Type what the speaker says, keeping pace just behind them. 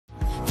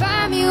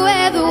me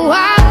where the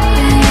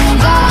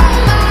winds are.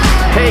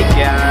 Hey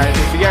guys,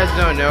 if you guys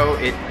don't know,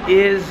 it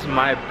is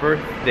my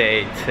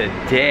birthday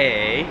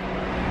today,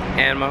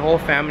 and my whole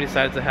family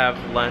decided to have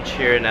lunch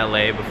here in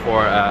LA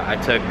before I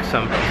took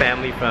some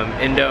family from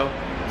Indo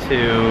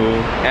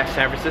to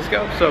San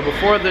Francisco. So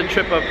before the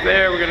trip up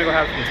there, we're gonna go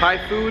have some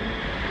Thai food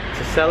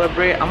to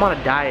celebrate. I'm on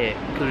a diet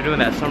because we're doing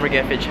that summer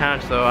get fit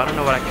challenge, so I don't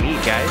know what I can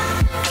eat, guys.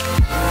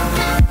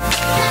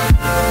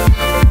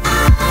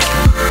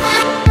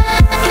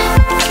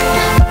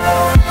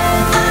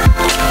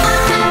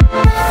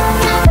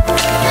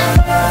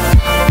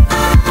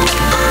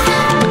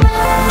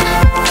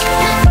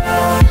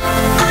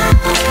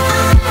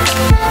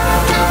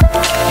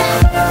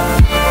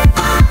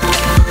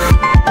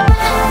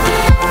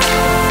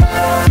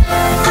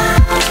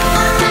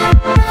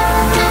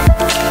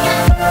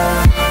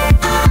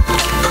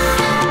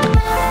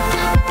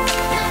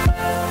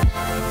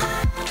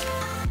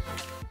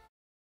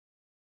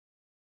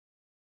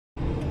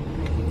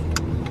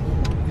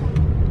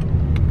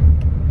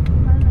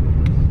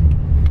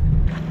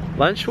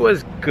 Lunch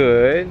was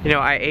good. You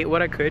know, I ate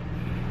what I could.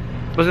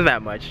 Wasn't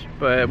that much,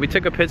 but we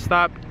took a pit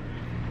stop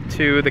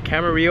to the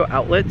Camarillo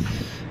outlets.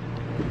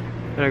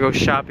 Gonna go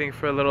shopping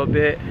for a little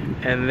bit,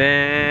 and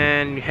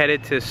then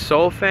headed to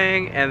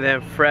Solfang and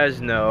then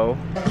Fresno.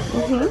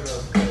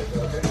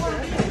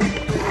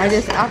 I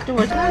just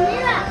afterwards.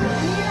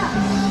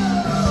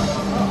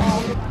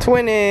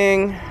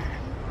 Twinning.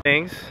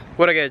 Things.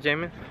 What I get,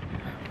 Jamin?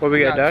 What we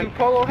got, Doug? 2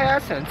 polo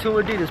hats and 2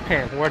 Adidas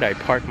pants. Where'd I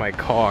park my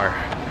car?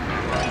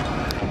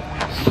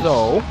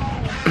 So,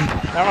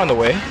 now we're on the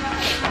way to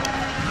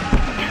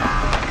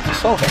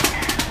Solvang.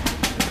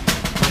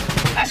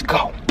 Let's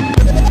go.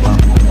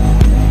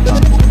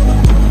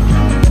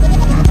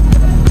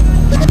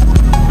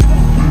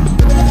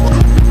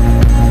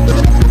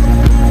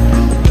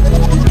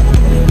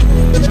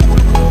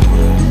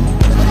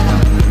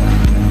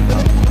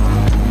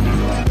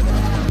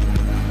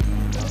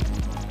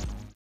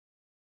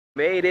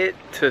 Made it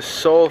to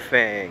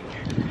Solfang.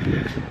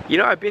 You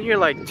know, I've been here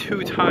like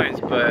 2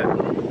 times, but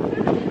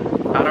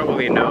I don't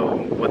really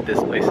know what this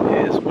place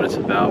is, what it's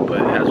about, but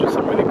it has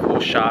some really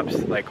cool shops,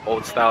 like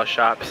old style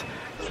shops,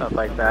 stuff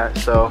like that.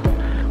 So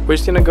we're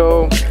just gonna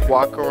go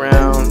walk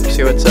around,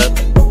 see what's up.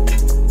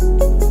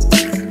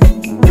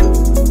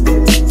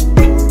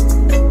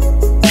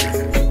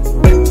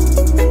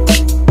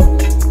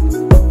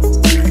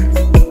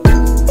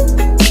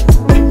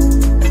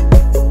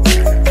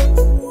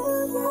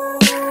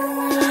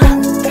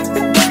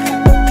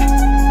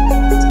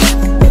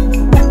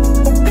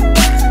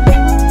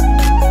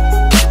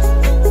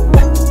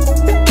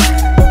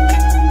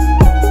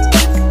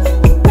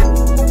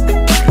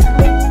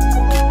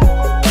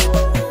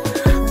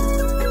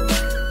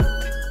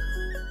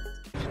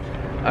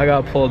 I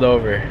got pulled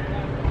over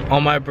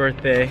on my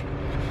birthday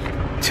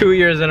 2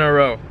 years in a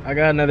row. I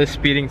got another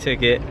speeding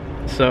ticket,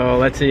 so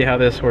let's see how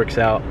this works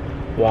out.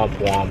 Womp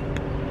womp.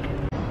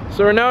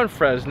 So we're now in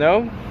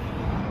Fresno.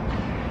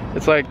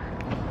 It's like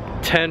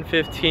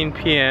 10:15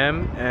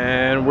 p.m.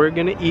 and we're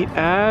gonna eat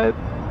at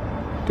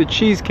the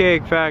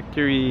Cheesecake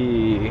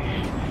Factory.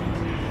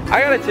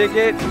 I got a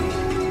ticket.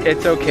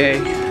 It's okay.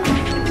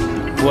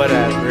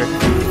 Whatever.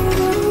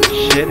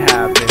 Shit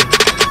happens.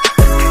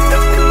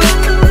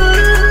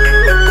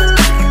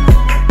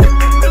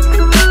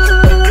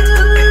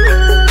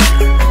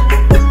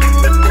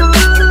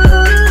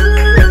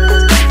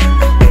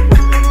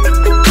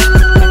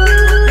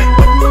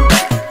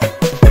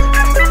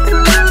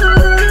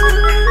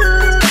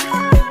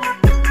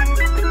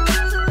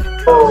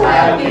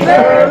 Happy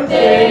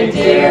birthday,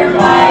 dear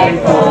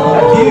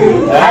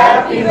Michael.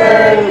 Happy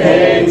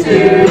birthday to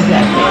you.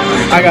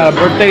 I got a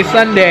birthday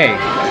Sunday.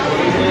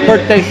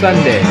 Birthday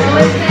Sunday.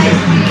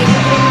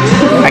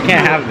 I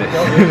can't have this.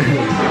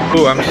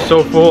 Ooh, I'm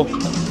so full.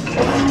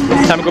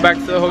 It's time to go back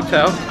to the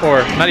hotel.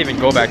 Or not even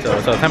go back to the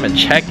hotel. It's time to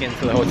check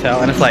into the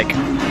hotel. And it's like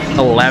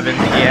 11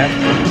 p.m.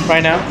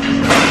 right now.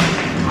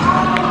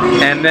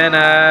 And then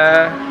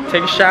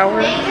take a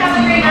shower.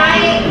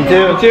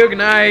 Do a good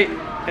night.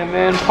 And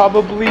then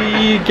probably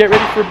get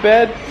ready for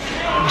bed.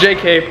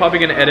 JK, probably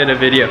gonna edit a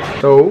video.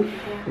 So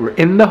we're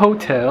in the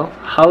hotel,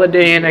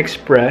 Holiday Inn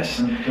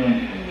Express.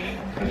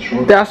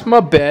 That's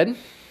my bed.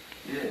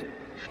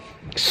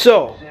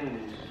 So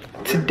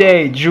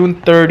today,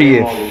 June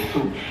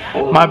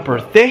 30th, my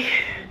birthday.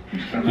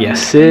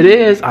 Yes, it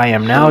is. I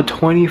am now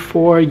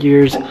 24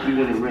 years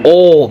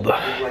old,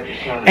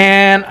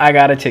 and I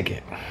got a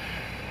ticket,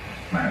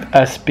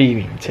 a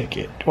speeding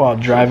ticket, while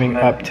driving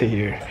up to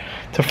here,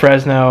 to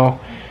Fresno.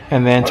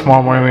 And then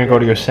tomorrow morning we're gonna go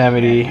to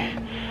Yosemite,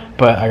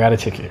 but I got a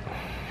ticket.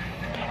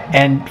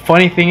 And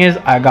funny thing is,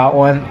 I got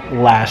one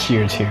last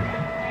year too,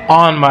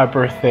 on my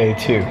birthday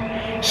too.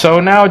 So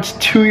now it's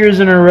 2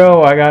 years in a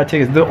row I got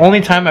tickets. The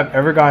only time I've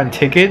ever gotten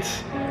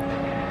tickets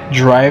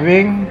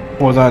driving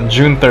was on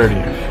June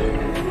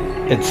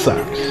 30th. It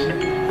sucks,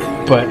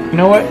 but you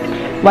know what?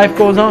 Life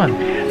goes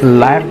on.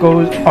 Life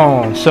goes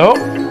on. So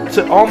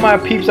to all my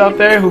peeps out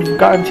there who've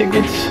gotten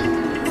tickets,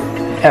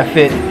 F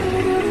it.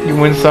 You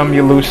win some,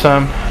 you lose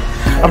some.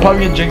 I'm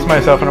probably gonna jinx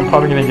myself, and I'm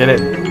probably gonna get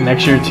it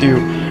next year too.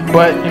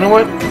 But you know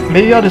what?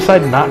 Maybe I'll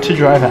decide not to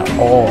drive at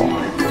all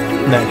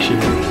next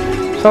year.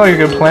 Sounds like a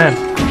good plan.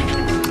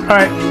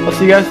 Alright, I'll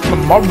see you guys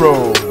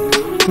tomorrow.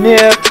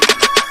 Nip.